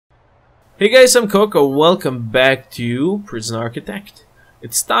Hey guys, I'm Coco. Welcome back to Prison Architect.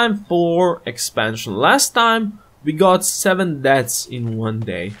 It's time for expansion. Last time we got 7 deaths in one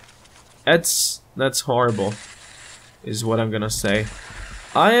day. That's horrible, is what I'm gonna say.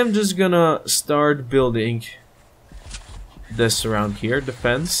 I am just gonna start building this around here, the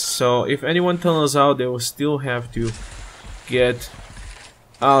fence. So if anyone tunnels out, they will still have to get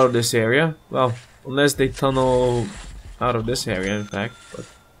out of this area. Well, unless they tunnel out of this area, in fact. But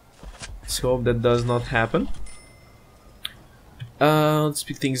let's hope that does not happen. Let's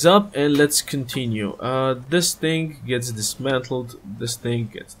pick things up and let's continue. This thing gets dismantled. This thing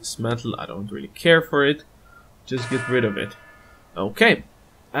gets dismantled. I don't really care for it. Just get rid of it. Okay.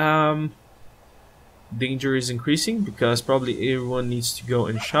 Danger is increasing because probably everyone needs to go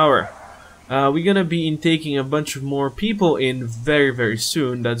and shower. We're gonna be intaking a bunch of more people in very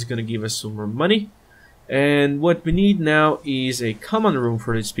soon. That's gonna give us some more money. And what we need now is a common room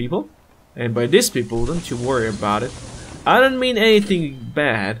for these people. And by these people, don't you worry about it. I don't mean anything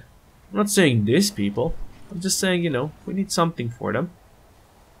bad. I'm not saying these people. I'm just saying, you know, we need something for them.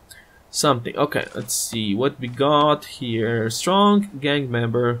 Something. Okay, let's see what we got here. Strong, gang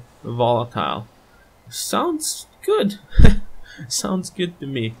member, volatile. Sounds good. Sounds good to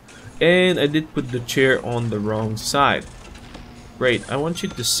me. And I did put the chair on the wrong side. Great, I want you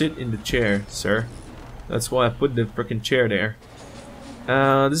to sit in the chair, sir. That's why I put the freaking chair there.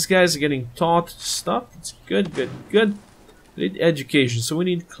 This guy's getting taught stuff. It's good. We need education, so we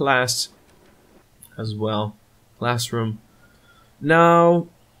need class as well. Classroom. Now,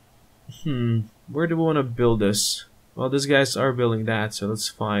 where do we want to build this? Well, these guys are building that, so that's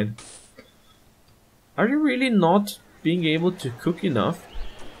fine. Are you really not being able to cook enough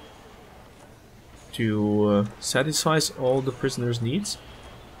to satisfy all the prisoners' needs?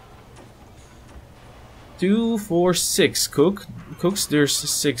 2, 4, 6 cooks. There's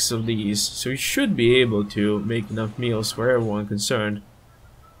 6 of these, so you should be able to make enough meals for everyone concerned.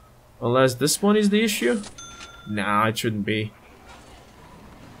 Unless this one is the issue? Nah, it shouldn't be.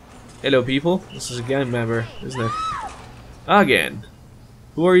 Hello, people. This is a gang member, isn't it? Again.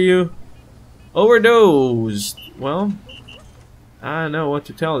 Who are you? Overdosed. Well, I don't know what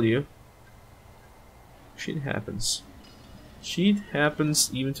to tell you. Shit happens. Shit happens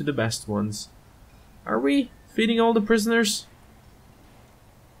even to the best ones. Are we feeding all the prisoners?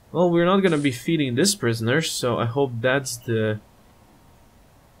 Well, we're not gonna be feeding this prisoner, so I hope that's the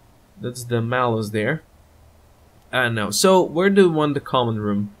malice there. I don't know. So where do we want the common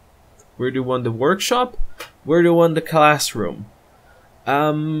room? Where do we want the workshop? Where do we want the classroom?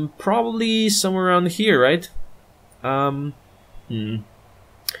 Probably somewhere around here, right? Hum.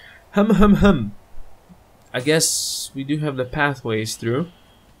 I guess we do have the pathways through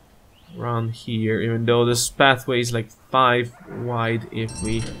around here, even though this pathway is like 5 wide if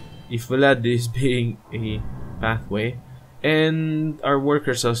we let this being a pathway, and our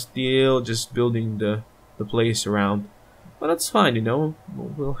workers are still just building the place around, but that's fine, you know.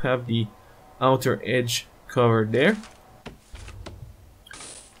 We'll have the outer edge covered there.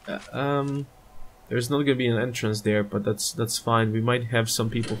 There's not gonna be an entrance there, but that's fine. We might have some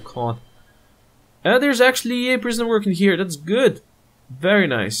people caught. There's actually a prisoner working here. That's good. Very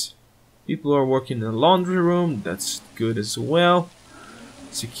nice. People are working in the laundry room. That's good as well.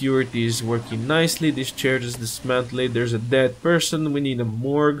 Security is working nicely. This chair is dismantled. There's a dead person. We need a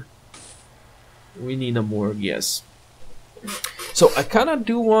morgue. We need a morgue, yes. So I kind of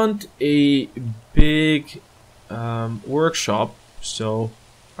do want a big workshop. So,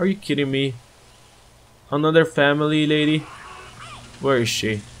 are you kidding me? Another family lady? Where is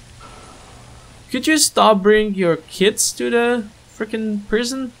she? Could you stop bringing your kids to the freaking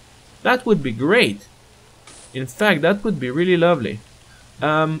prison? That would be great. In fact, that would be really lovely.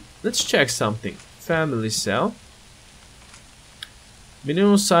 Let's check something. Family cell.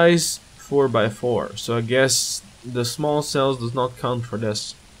 Minimum size 4x4. So I guess the small cells does not count for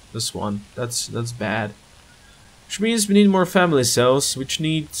this one. That's bad. Which means we need more family cells, which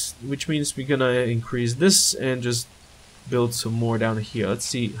means we're gonna increase this and just build some more down here. Let's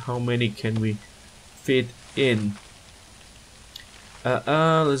see how many can we fit in.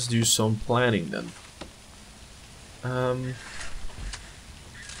 Let's do some planning then.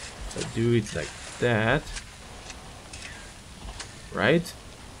 So do it like that, right?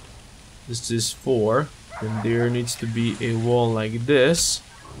 This is 4, and there needs to be a wall like this.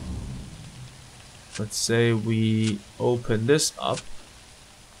 Let's say we open this up.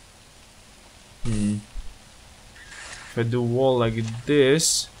 If I do a wall like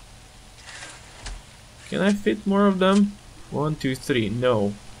this, can I fit more of them? 1, 2, 3.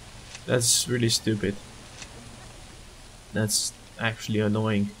 No, that's really stupid. That's actually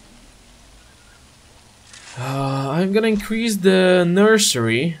annoying. I'm gonna increase the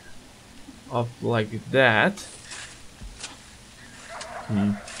nursery up like that.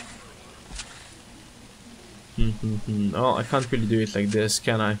 Oh, I can't really do it like this,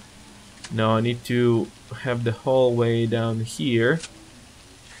 can I? No, I need to have the hallway down here.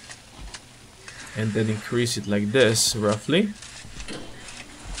 And then increase it like this, roughly.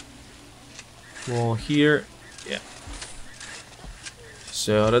 Wall here. Yeah.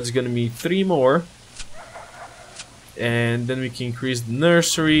 So that's gonna be 3 more. And then we can increase the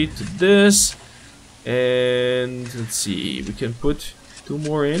nursery to this. And let's see, we can put 2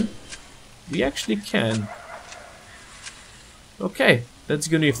 more in. We actually can. Okay, that's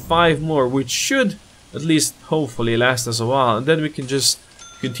gonna be 5 more, which should at least hopefully last us a while. And then we can just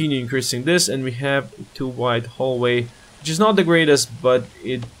continue increasing this, and we have a 2 wide hallway, which is not the greatest, but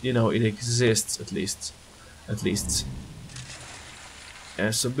it, you know, it exists at least.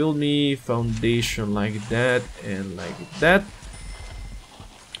 So build me foundation like that and like that.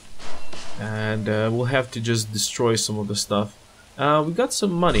 And we'll have to just destroy some of the stuff. We got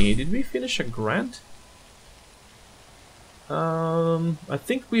some money. Did we finish a grant? I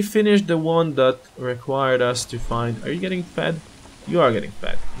think we finished the one that required us to find... Are you getting fed? You are getting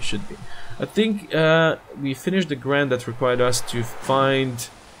fed. You should be. I think we finished the grant that required us to find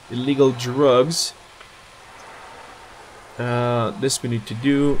illegal drugs. This we need to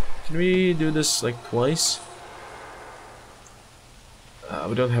do. Can we do this like twice?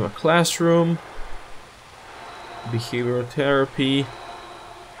 We don't have a classroom. Behavioral therapy.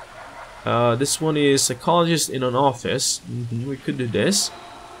 This one is psychologist in an office. We could do this.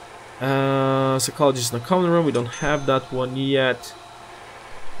 Psychologist in a common room. We don't have that one yet.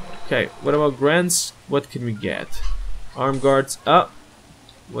 Okay, what about grants? What can we get? Armed guards up.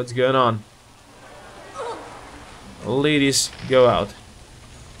 What's going on? Ladies, go out.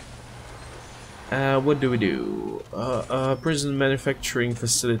 What do we do? Prison manufacturing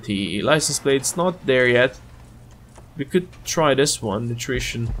facility. License plates not there yet. We could try this one.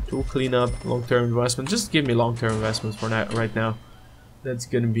 Nutrition, tool cleanup, long-term investment. Just give me long-term investments for now, right now. That's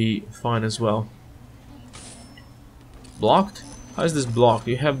gonna be fine as well. Blocked? How is this blocked?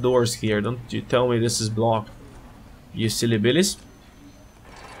 You have doors here. Don't you tell me this is blocked. You silly billies.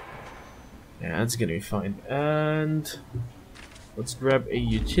 Yeah, that's gonna be fine. And let's grab a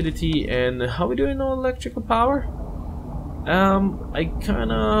utility. And how are we doing on electrical power? I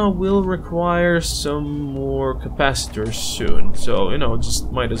kinda will require some more capacitors soon. So, you know,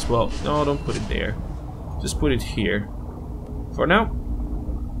 just might as well. No, don't put it there. Just put it here. For now.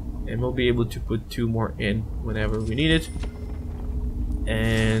 And we'll be able to put 2 more in whenever we need it.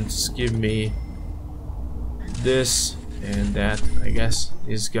 And just give me this and that, I guess,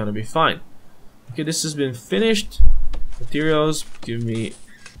 is gonna be fine. Okay, this has been finished. Materials, give me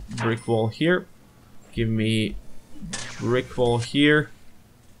brick wall here. Give me brick wall here.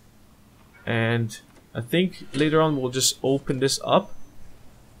 And I think later on we'll just open this up.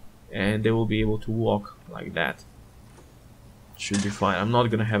 And they will be able to walk like that. Should be fine. I'm not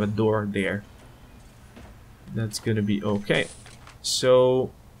gonna have a door there. That's gonna be okay.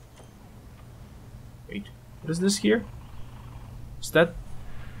 So... Wait, what is this here? Is that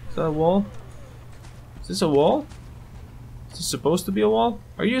a wall? Is this a wall? Is this supposed to be a wall?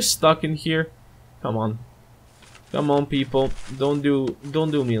 Are you stuck in here? Come on. Come on, people. Don't do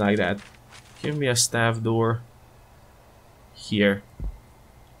me like that. Give me a staff door here.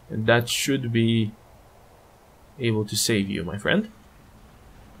 And that should be able to save you, my friend.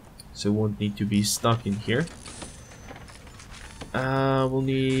 So it won't need to be stuck in here. We'll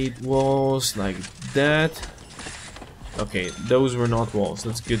need walls like that. Okay, those were not walls.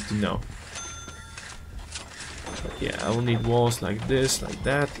 That's good to know. But yeah, I will need walls like this, like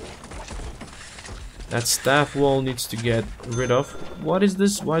that. That staff wall needs to get rid of. What is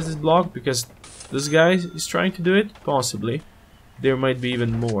this? Why is this blocked? Because this guy is trying to do it? Possibly. There might be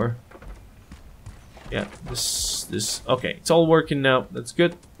even more. Yeah, this. Okay, it's all working now. That's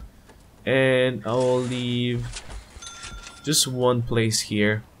good. And I'll leave just one place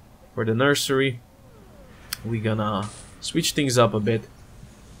here for the nursery. We're gonna switch things up a bit.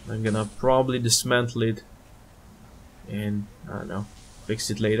 I'm gonna probably dismantle it and I don't know, fix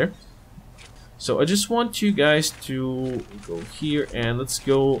it later. So I just want you guys to go here and let's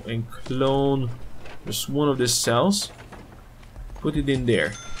go and clone just one of these cells. Put it in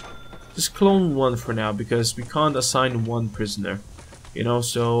there. Just clone one for now because we can't assign one prisoner. You know,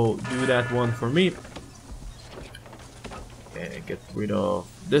 so do that one for me. And get rid of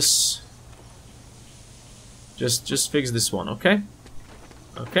this. Just fix this one, okay?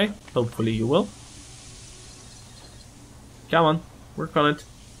 Okay, hopefully you will. Come on, work on it.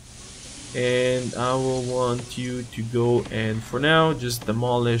 And I will want you to go and for now just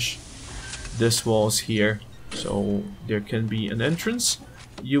demolish this walls here so there can be an entrance.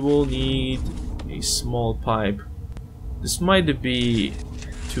 You will need a small pipe. This might be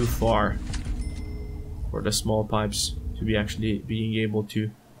too far for the small pipes to be actually being able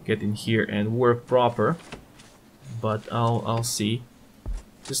to get in here and work proper, but I'll see.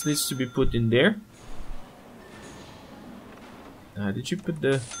 This needs to be put in there. Did you put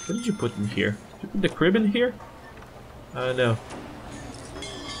the... what did you put in here? Did you put the crib in here? I don't know.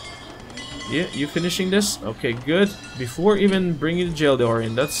 Yeah, you finishing this? Okay, good. Before even bringing the jail door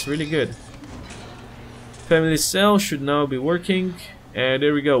in, that's really good. Family cell should now be working. And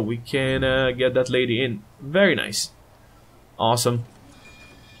there we go. We can get that lady in. Very nice. Awesome.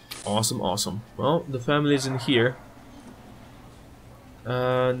 Awesome, awesome. Well, the family's in here.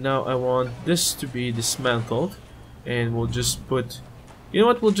 Now I want this to be dismantled. And we'll just put... you know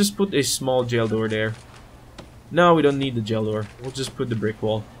what? We'll just put a small jail door there. No, we don't need the jail door. We'll just put the brick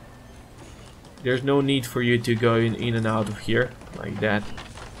wall. There's no need for you to go in and out of here. Like that.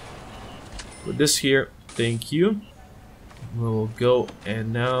 Put this here. Thank you. We'll go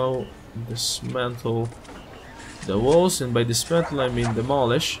and now dismantle the walls. And by dismantle I mean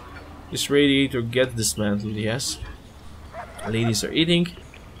demolish. This radiator gets dismantled, yes. Ladies are eating.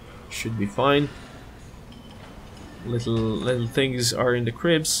 Should be fine. Little things are in the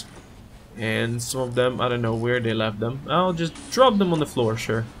cribs. And some of them, I don't know where they left them. I'll just drop them on the floor,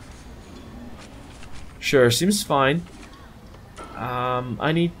 sure. Sure, seems fine.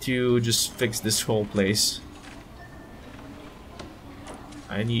 I need to just fix this whole place.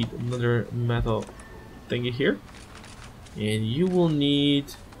 I need another metal thingy here. And you will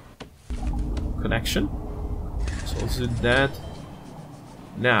need connection. So let's do that.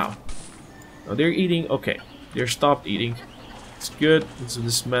 Now they're eating, okay. They're stopped eating. It's good. Let's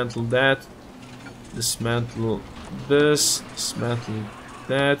dismantle that. Dismantle this. Dismantle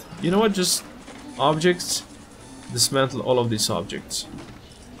that. You know what? Just objects. Dismantle all of these objects.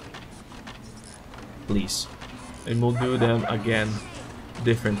 Please. And we'll do them again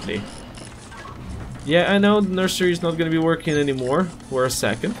differently. Yeah, I know the nursery is not going to be working anymore for a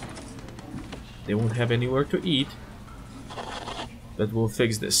second. They won't have anywhere to eat. But we'll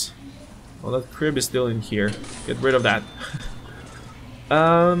fix this. Well, that crib is still in here. Get rid of that.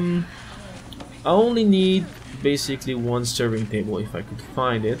 I only need basically one serving table if I could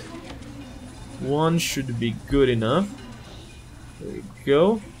find it. One should be good enough. There we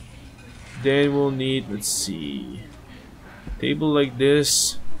go. Then we'll need, let's see, table like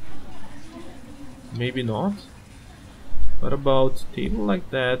this. Maybe not. What about table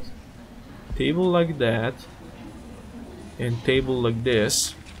like that, table like that, and table like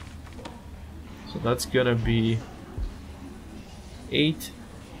this? So that's gonna be 8,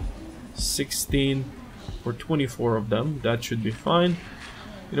 16 for 24 of them. That should be fine.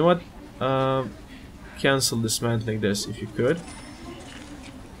 You know what? Cancel dismantling this if you could.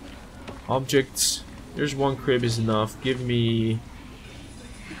 Objects. There's one crib is enough. Give me...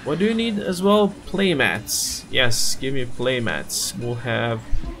 what do you need as well? Playmats. Yes, give me playmats. We'll have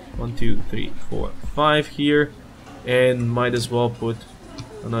 1, 2, 3, 4, 5 here. And might as well put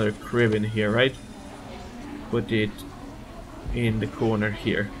another crib in here, right? Put it in the corner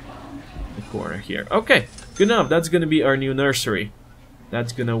here. The corner here. Okay, good enough. That's gonna be our new nursery.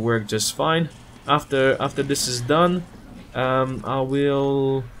 That's gonna work just fine. After this is done, I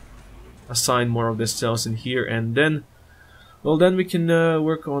will assign more of the cells in here, and then, well, then we can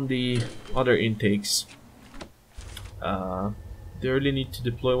work on the other intakes. They really need to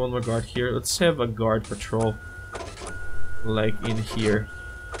deploy one more guard here. Let's have a guard patrol, like in here.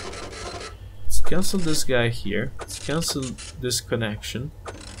 Let's cancel this guy here. Let's cancel this connection.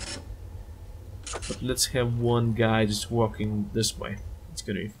 But let's have one guy just walking this way. It's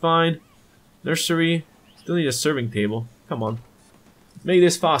gonna be fine. Nursery. Still need a serving table. Come on. Make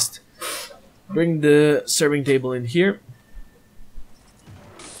this fast. Bring the serving table in here.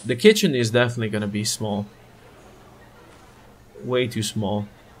 The kitchen is definitely gonna be small. Way too small.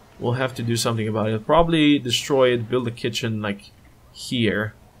 We'll have to do something about it. Probably destroy it, build a kitchen like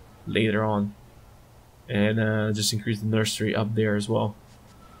here later on. And just increase the nursery up there as well.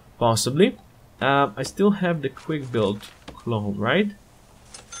 Possibly. I still have the quick build clone, right?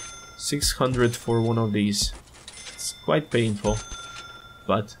 600 for one of these. It's quite painful,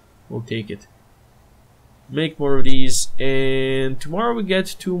 but we'll take it. Make more of these, and tomorrow we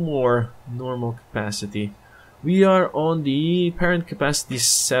get 2 more normal capacity. We are on the parent capacity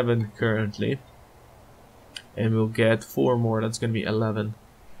 7 currently, and we'll get 4 more. That's gonna be 11.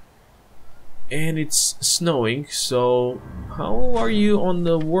 And it's snowing, so how are you on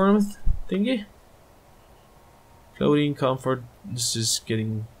the warmth thingy. Clothing, comfort, this is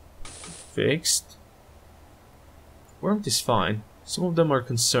getting fixed. Warmth is fine. Some of them are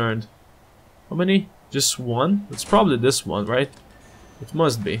concerned. How many? Just one? It's probably this one, right? It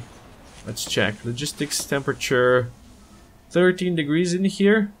must be. Let's check. Logistics, temperature, 13 degrees in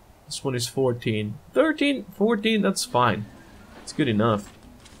here. This one is 14. 13, 14, that's fine. It's good enough.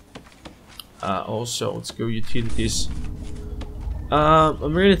 Also, let's go utilities.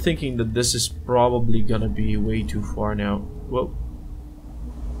 I'm really thinking that this is probably gonna be way too far now. Whoa.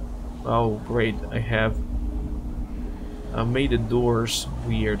 Oh, great. I made the doors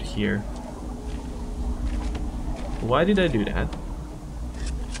weird here. Why did I do that?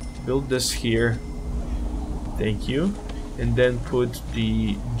 Build this here. Thank you. And then put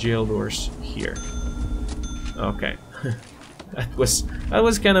the jail doors here. Okay. that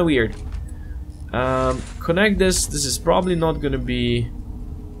was kind of weird. Connect this. This is probably not gonna be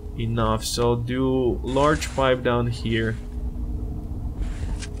enough, so do large pipe down here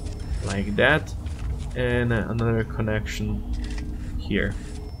like that, and another connection here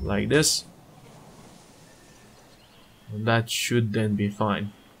like this. And that should then be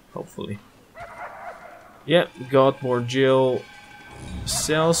fine, hopefully. Yeah, got more jail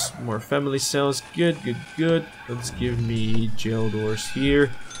cells, more family cells. Good, good, good. Let's give me jail doors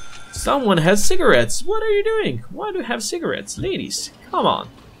here. Someone has cigarettes. What are you doing? Why do you have cigarettes? Ladies, come on.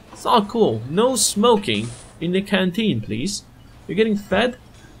 It's not cool. No smoking in the canteen, please. You're getting fed?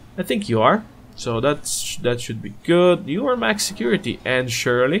 I think you are. So that should be good. You are max security. And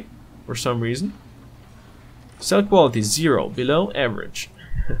Shirley, for some reason. Cell quality 0, below average.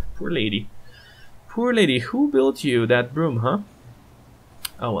 Poor lady. Poor lady. Who built you that broom, huh?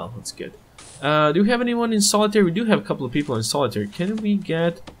 Oh well, that's good. Do we have anyone in solitary? We do have a couple of people in solitary. Can we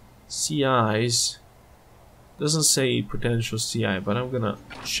get CIs? Doesn't say potential CI, but I'm gonna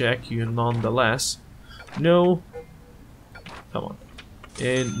check you nonetheless. No. Come on.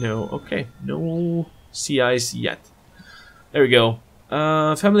 And no. Okay. No CIs yet. There we go.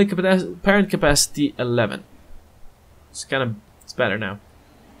 Family parent capacity 11. It's better now.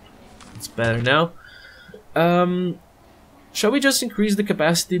 It's better now. Shall we just increase the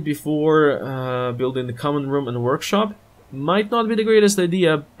capacity before building the common room and workshop? Might not be the greatest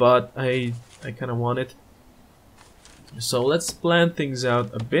idea, but I kind of want it. So let's plan things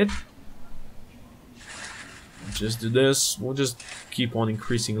out a bit. Just do this. We'll just keep on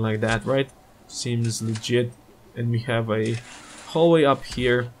increasing like that, right? Seems legit. And we have a hallway up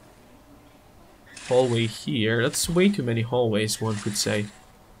here. Hallway here. That's way too many hallways, one could say.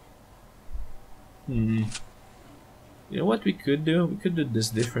 You know what we could do? We could do this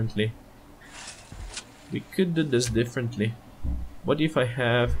differently. What if I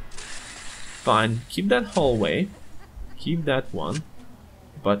have... Fine, keep that hallway. Keep that one.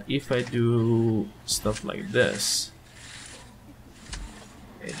 But if I do stuff like this,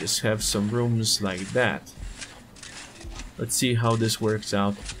 and just have some rooms like that. Let's see how this works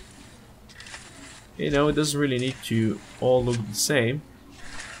out. You know, it doesn't really need to all look the same.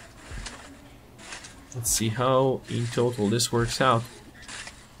 Let's see how in total this works out.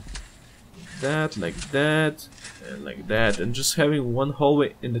 Like that, and like that, and just having one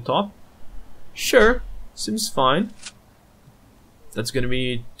hallway in the top. Sure, seems fine. That's gonna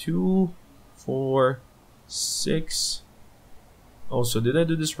be 2, 4, 6. Oh, so did I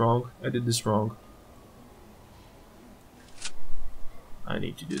do this wrong? I did this wrong. I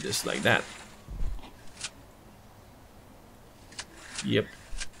need to do this like that. Yep.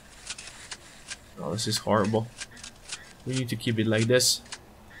 Oh, this is horrible. We need to keep it like this.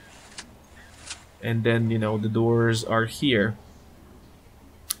 And then, you know, the doors are here.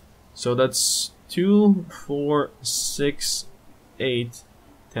 So that's 2, 4, 6, 8,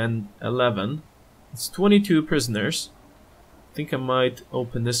 10, 11. It's 22 prisoners. I think I might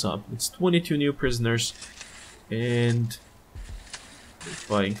open this up. It's 22 new prisoners. And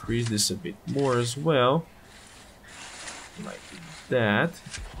if I increase this a bit more as well, like that,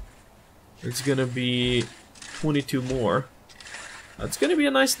 it's gonna be 22 more. That's gonna be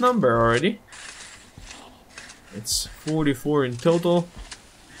a nice number already. It's 44 in total.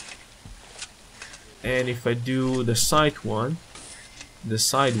 And if I do the side one, not the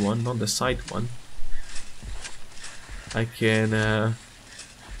side one, I can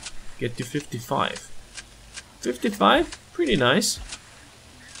get to 55. 55? Pretty nice.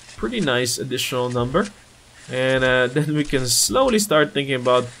 Pretty nice additional number. And then we can slowly start thinking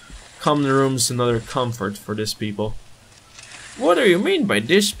about common rooms and other comfort for these people. What do you mean by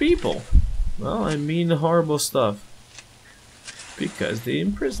these people? Well, I mean horrible stuff. Because they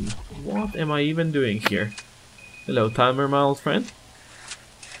in prison. What am I even doing here? Hello, timer, my old friend.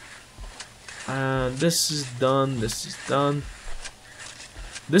 This is done. This is done.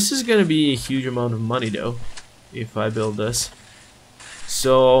 This is gonna be a huge amount of money though, if I build this.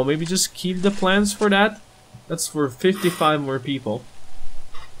 So maybe just keep the plans for that. That's for 55 more people.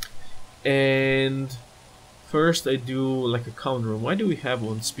 And first I do like a common room. Why do we have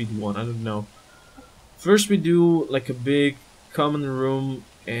one speed 1? I don't know. First we do like a big common room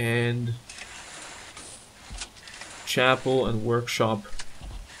and chapel and workshop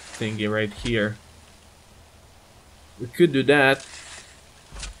thingy right here. We could do that.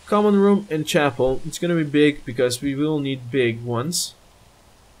 Common room and chapel. It's gonna be big because we will need big ones.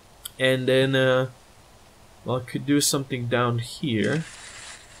 And then well, I could do something down here,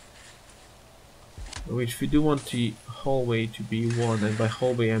 which we do want the hallway to be 1, and by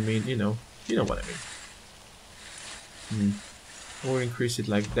hallway I mean you know what I mean. Or increase it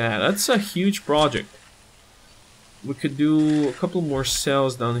like that. That's a huge project. We could do a couple more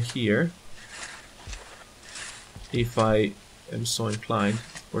cells down here if I am so inclined.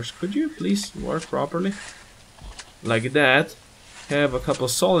 Of course, could you please work properly? Like that. Have a couple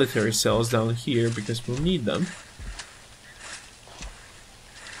solitary cells down here because we'll need them.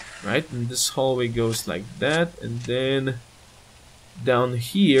 Right, and this hallway goes like that, and then down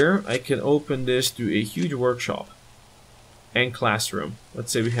here I can open this to a huge workshop and classroom.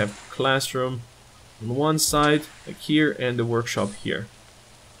 Let's say we have classroom on one side, like here, and the workshop here.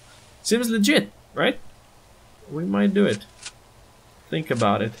 Seems legit, right? We might do it. Think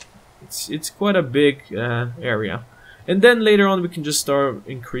about it. It's quite a big area. And then later on we can just start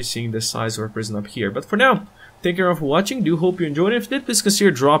increasing the size of our prison up here. But for now, thank you all for watching. Do hope you enjoyed it. If you did, please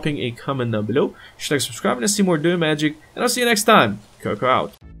consider dropping a comment down below. You should like, subscribe, and see more doing magic. And I'll see you next time. Koko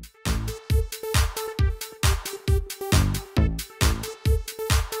out.